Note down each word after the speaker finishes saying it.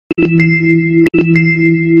How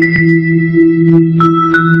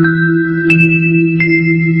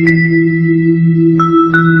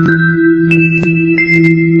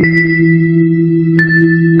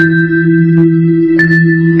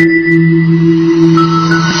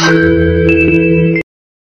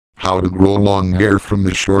to grow long hair from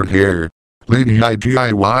the short hair.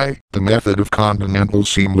 Ladyidiy-How, the method of continental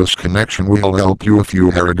seamless connection will help you if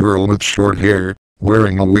you are a girl with short hair.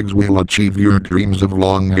 Wearing a wig will achieve your dreams of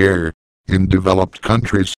long hair. In developed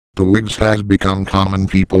countries, the wigs has become common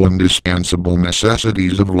people indispensable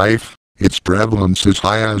necessities of life. Its prevalence is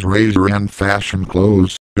high as razor and fashion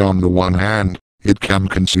clothes. On the one hand, it can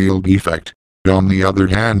conceal defect. On the other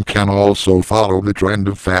hand, can also follow the trend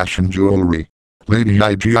of fashion jewelry.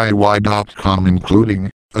 ladyidiy.com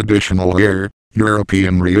including additional hair,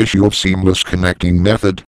 European reissue of seamless connecting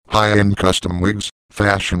method, high-end custom wigs,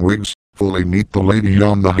 fashion wigs, fully meet the lady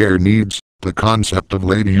on the hair needs. The concept of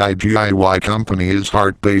ladyidiy company is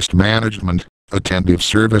heart-based management, attentive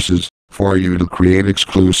services, for you to create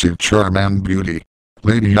exclusive charm and beauty.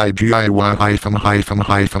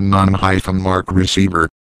 ladyidiy-non-mark receiver.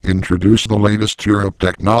 Introduce the latest Europe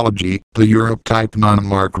technology, the Europe Type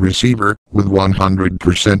non-mark receiver, with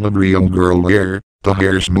 100% of real girl hair. The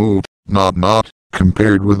hair smooth, not,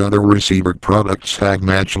 compared with other receiver products have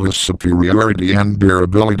matchless superiority and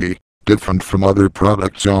durability, different from other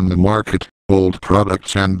products on the market, old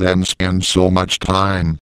products and then spend so much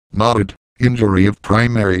time. Knotted, injury of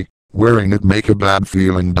primary, wearing it make a bad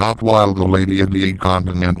feeling. While the ladyidiy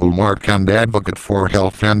continental mark and advocate for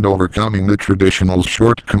health and overcoming the traditional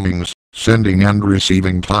shortcomings, sending and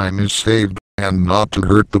receiving time is saved, and not to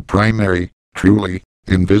hurt the primary, truly,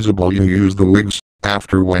 invisible you use the wigs.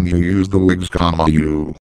 After when you use the wigs,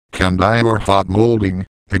 you can dye or hot molding,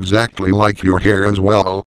 exactly like your hair as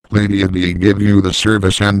well. Ladyidiy give you the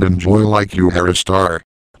service and enjoy like you are a star.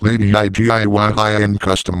 Ladyidiy high-end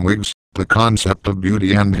custom wigs, the concept of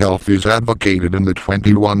beauty and health is advocated in the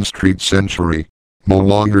 21st street century. No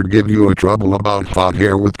longer give you a trouble about hot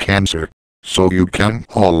hair with cancer, so you can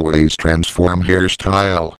always transform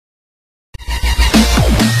hairstyle.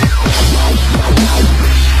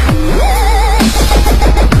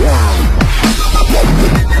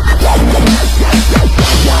 Yeah.